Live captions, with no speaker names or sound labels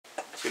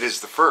It is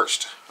the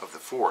 1st of the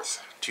 4th,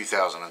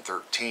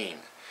 2013,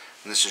 and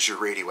this is your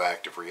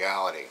radioactive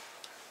reality.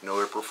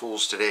 No April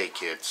Fools today,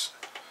 kids.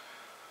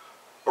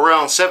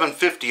 Around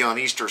 7:50 on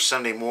Easter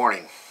Sunday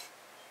morning,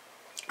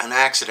 an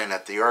accident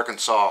at the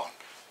Arkansas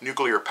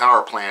nuclear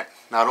power plant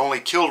not only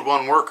killed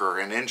one worker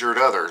and injured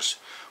others,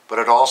 but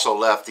it also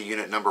left the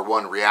Unit Number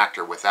 1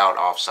 reactor without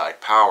offsite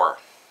power.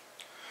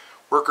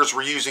 Workers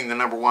were using the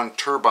Number 1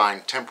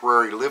 turbine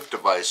temporary lift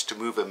device to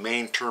move a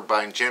main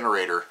turbine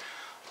generator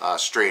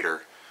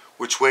straighter,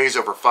 which weighs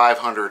over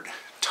 500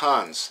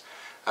 tons,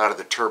 out of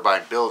the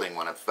turbine building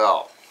when it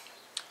fell.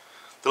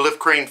 The lift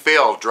crane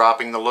failed,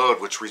 dropping the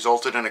load, which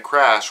resulted in a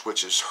crash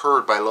which is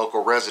heard by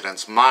local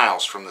residents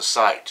miles from the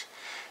site,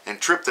 and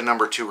tripped the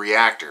Number 2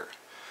 reactor.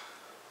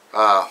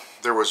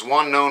 There was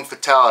one known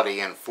fatality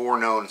and 4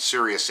 known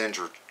serious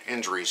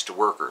injuries to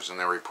workers, and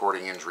they're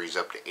reporting injuries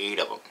up to 8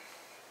 of them.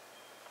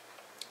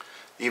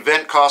 The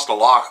event caused a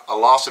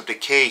loss of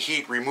decay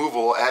heat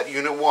removal at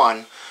Unit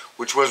 1,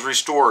 which was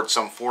restored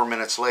some 4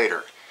 minutes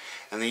later,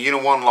 and the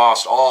Unit 1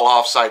 lost all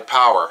off-site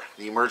power.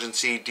 The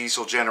emergency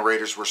diesel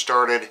generators were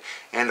started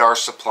and are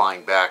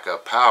supplying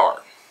backup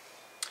power.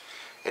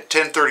 At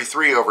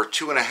 10:33, over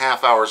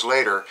 2.5 hours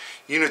later,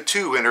 Unit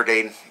 2 entered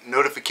a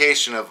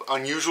notification of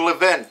unusual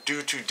event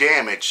due to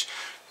damage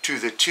to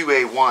the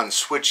 2A1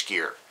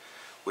 switchgear,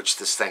 which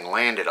this thing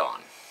landed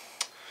on.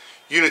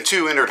 Unit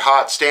 2 entered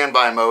hot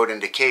standby mode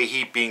and decay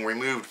heat being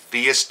removed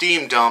via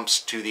steam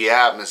dumps to the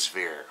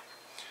atmosphere.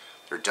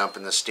 They're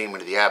dumping the steam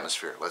into the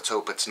atmosphere. Let's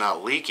hope it's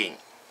not leaking.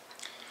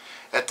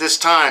 At this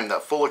time, the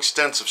full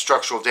extent of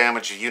structural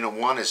damage of Unit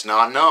 1 is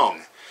not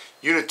known.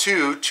 Unit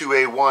 2,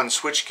 2A1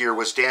 switchgear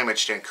was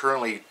damaged and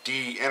currently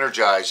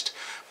de-energized,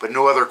 but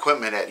no other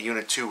equipment at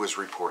Unit 2 was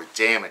reported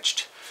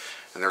damaged.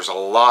 And there's a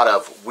lot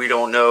of we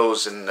don't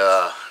knows and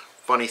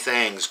funny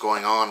things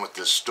going on with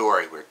this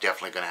story. We're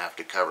definitely going to have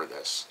to cover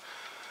this.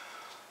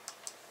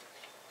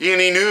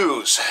 E&E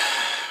News.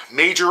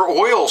 Major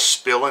oil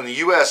spill in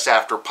the U.S.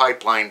 after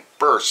pipeline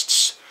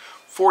bursts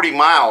 40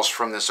 miles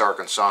from this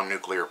Arkansas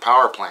nuclear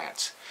power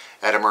plant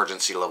at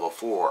emergency level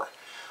 4.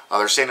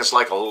 They're saying it's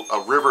like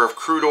a river of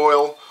crude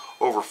oil.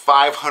 Over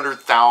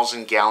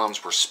 500,000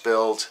 gallons were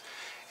spilled,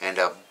 and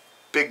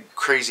big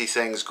crazy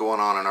things going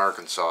on in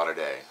Arkansas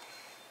today.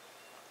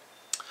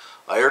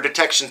 Air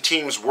detection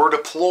teams were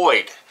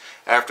deployed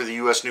after the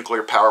U.S.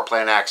 nuclear power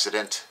plant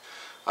accident.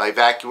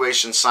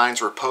 Evacuation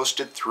signs were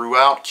posted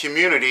throughout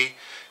community.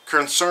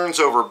 Concerns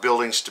over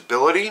building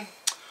stability.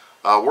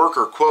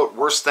 Worker, quote,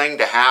 worst thing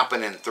to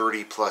happen in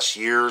 30 plus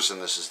years,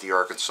 and this is the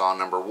Arkansas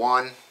Number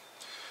 1.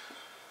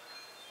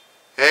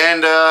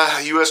 And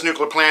U.S.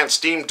 nuclear plant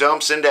steam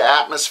dumps into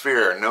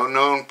atmosphere. No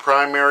known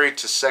primary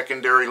to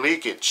secondary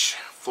leakage.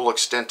 Full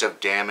extent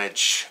of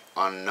damage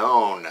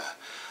unknown.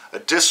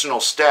 Additional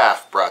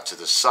staff brought to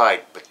the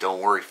site, but don't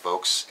worry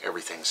folks,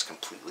 everything's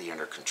completely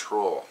under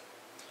control.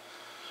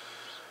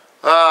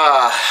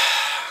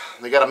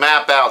 They got to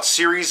map out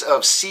series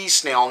of sea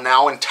snail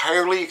now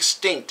entirely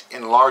extinct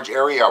in large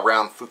area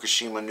around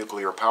Fukushima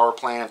nuclear power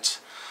plant,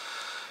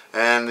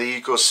 and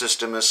the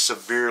ecosystem is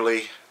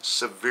severely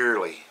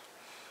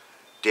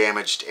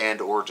damaged and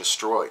or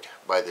destroyed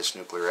by this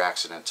nuclear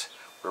accident,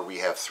 where we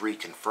have 3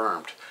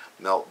 confirmed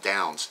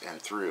meltdowns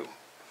and through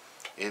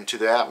into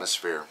the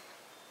atmosphere.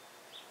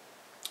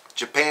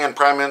 Japan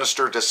Prime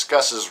Minister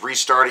discusses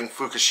restarting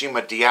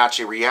Fukushima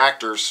Daiichi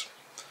reactors.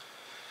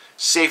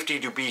 Safety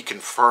to be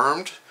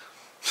confirmed.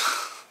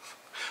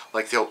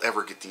 Like they'll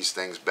ever get these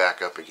things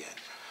back up again.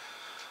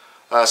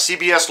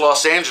 CBS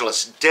Los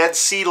Angeles. Dead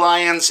sea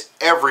lions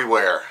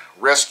everywhere.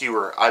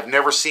 Rescuer. I've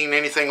never seen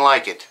anything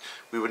like it.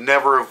 We would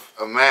never have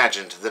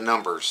imagined the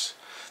numbers.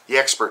 The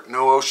expert.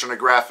 No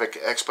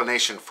oceanographic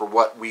explanation for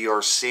what we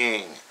are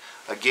seeing.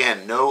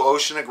 Again, no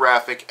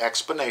oceanographic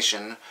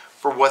explanation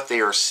for what they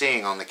are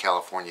seeing on the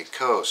California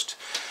coast.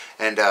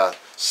 And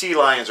sea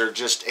lions are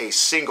just a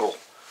single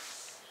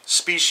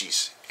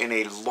species in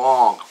a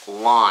long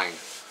line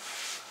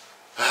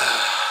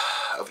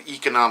of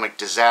economic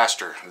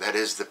disaster that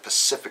is the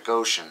Pacific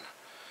Ocean.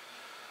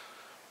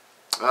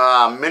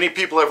 Many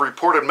people have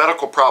reported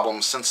medical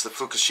problems since the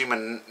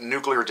Fukushima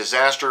nuclear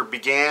disaster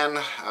began.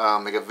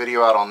 They got a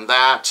video out on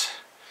that.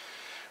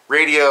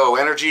 Radio,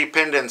 energy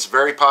pendants,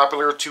 very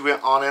popular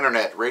on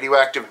internet.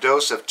 Radioactive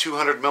dose of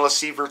 200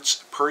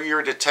 millisieverts per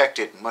year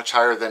detected, much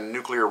higher than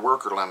nuclear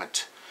worker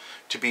limit.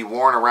 To be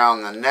worn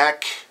around the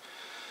neck.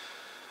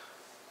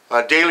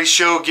 Daily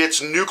Show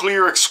gets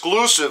nuclear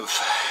exclusive.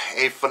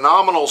 A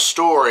phenomenal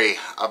story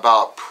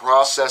about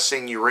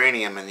processing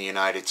uranium in the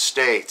United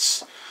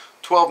States.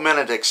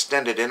 12-minute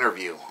extended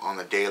interview on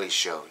the Daily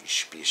Show. You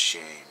should be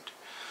ashamed.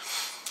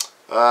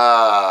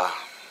 Yeah,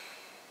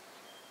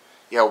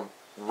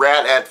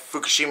 rat at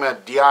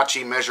Fukushima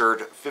Daiichi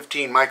measured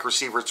 15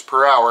 microsieverts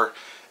per hour.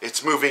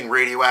 It's moving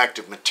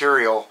radioactive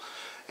material,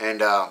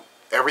 and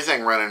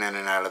everything running in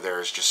and out of there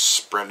is just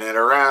spreading it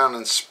around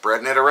and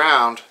spreading it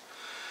around.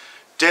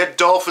 Dead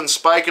dolphin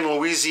spike in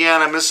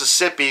Louisiana,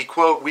 Mississippi.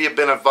 Quote, we have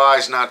been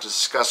advised not to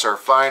discuss our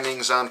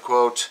findings,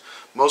 unquote.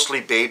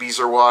 Mostly babies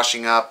are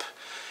washing up.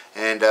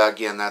 And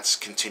again, that's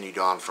continued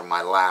on from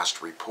my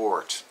last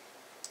report.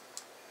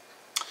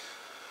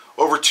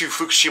 Over to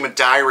Fukushima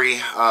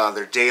Diary,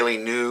 their daily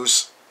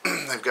news.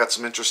 They've got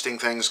some interesting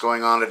things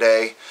going on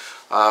today.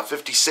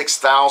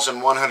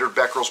 56,100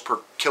 becquerels per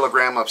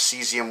kilogram of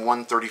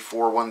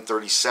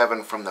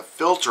cesium-134-137 from the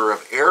filter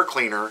of air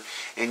cleaner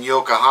in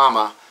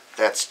Yokohama.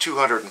 That's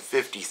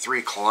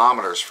 253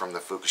 kilometers from the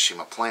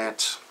Fukushima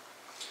plant.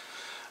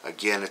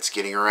 Again, it's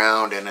getting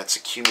around and it's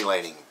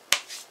accumulating.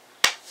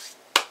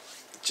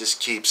 It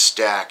just keeps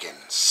stacking.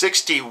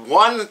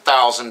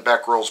 61,000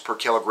 becquerels per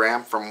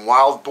kilogram from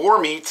wild boar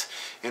meat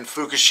in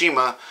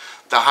Fukushima,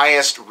 the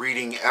highest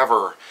reading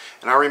ever.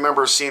 And I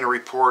remember seeing a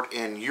report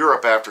in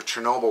Europe after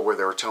Chernobyl where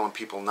they were telling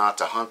people not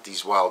to hunt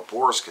these wild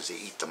boars because they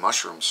eat the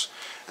mushrooms.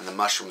 And the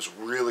mushrooms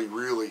really,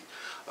 really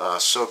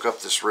soak up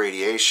this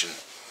radiation.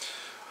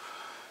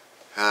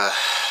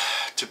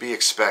 To be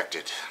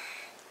expected.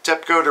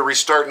 TEPCO to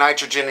restart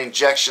nitrogen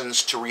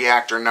injections to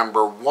reactor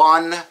number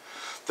 1.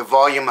 The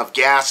volume of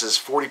gas is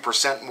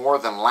 40% more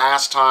than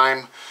last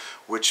time,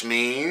 which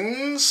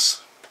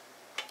means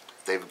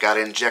they've got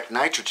to inject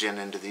nitrogen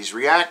into these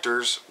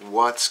reactors.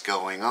 What's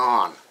going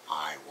on,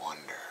 I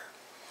wonder?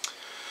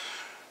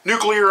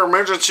 Nuclear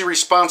Emergency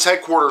Response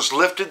Headquarters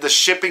lifted the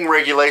shipping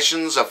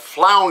regulations of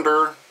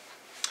flounder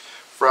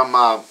from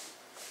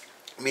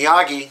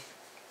Miyagi.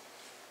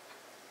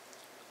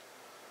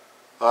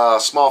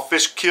 Small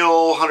fish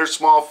kill, 100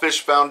 small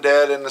fish found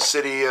dead in the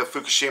city of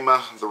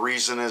Fukushima. The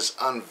reason is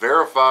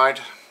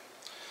unverified.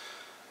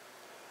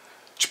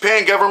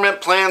 Japan government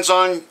plans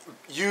on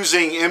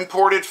using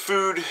imported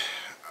food,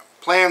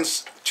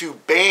 plans to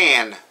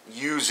ban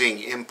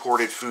using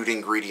imported food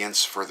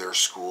ingredients for their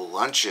school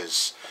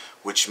lunches,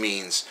 which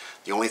means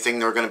the only thing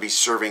they're going to be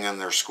serving in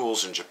their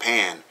schools in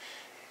Japan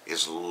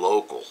is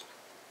local.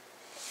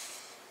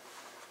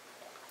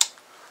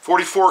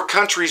 44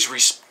 countries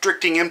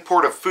restricting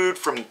import of food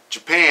from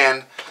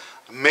Japan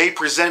may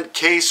present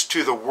case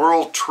to the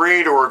World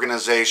Trade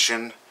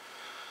Organization.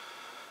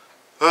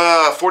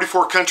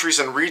 44 countries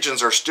and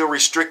regions are still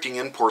restricting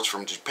imports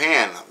from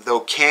Japan, though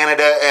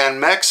Canada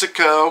and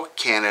Mexico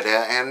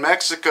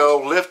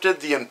lifted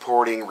the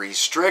importing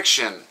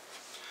restriction.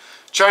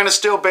 China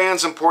still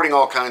bans importing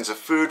all kinds of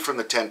food from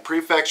the 10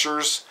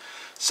 prefectures.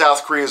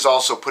 South Korea is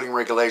also putting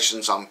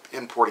regulations on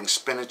importing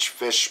spinach,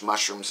 fish,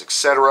 mushrooms,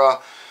 etc.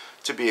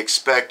 to be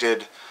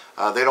expected.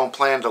 They don't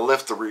plan to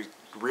lift the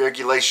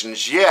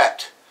regulations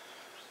yet,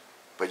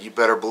 but you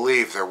better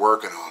believe they're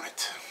working on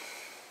it.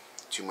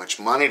 Too much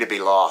money to be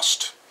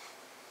lost.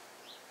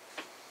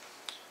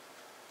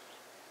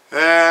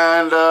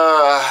 And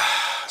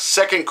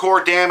second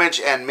core damage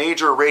and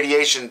major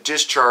radiation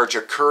discharge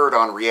occurred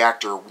on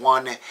reactor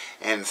 1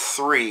 and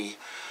 3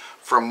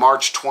 from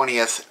March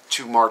 20th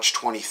to March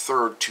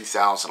 23rd,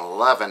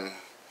 2011.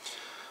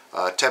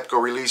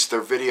 TEPCO released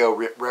their video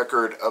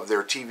record of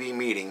their TV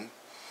meeting.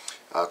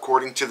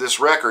 According to this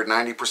record,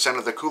 90%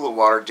 of the coolant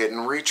water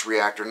didn't reach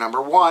reactor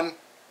number 1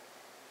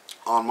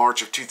 on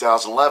March of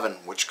 2011,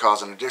 which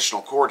caused an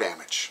additional core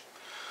damage.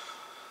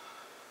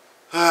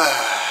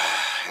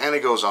 And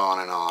it goes on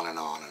and on and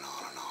on and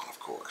on and on, of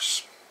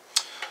course.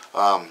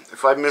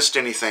 If I missed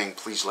anything,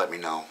 please let me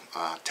know.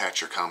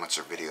 Attach your comments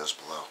or videos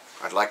below.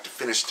 I'd like to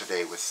finish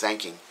today with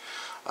thanking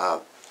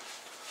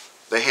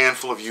the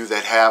handful of you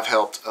that have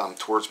helped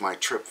towards my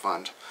trip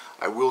fund.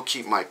 I will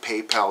keep my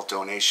PayPal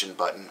donation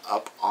button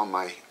up on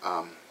my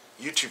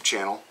YouTube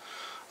channel.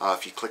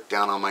 If you click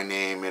down on my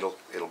name, it'll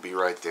be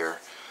right there.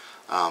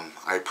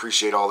 I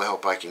appreciate all the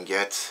help I can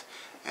get,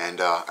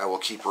 and I will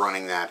keep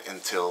running that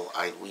until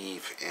I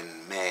leave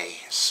in May.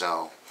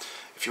 So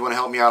if you want to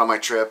help me out on my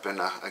trip, and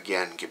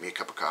again, give me a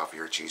cup of coffee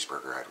or a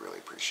cheeseburger, I'd really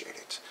appreciate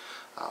it.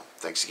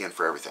 Thanks again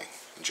for everything.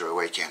 Enjoy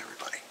while you can,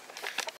 everybody.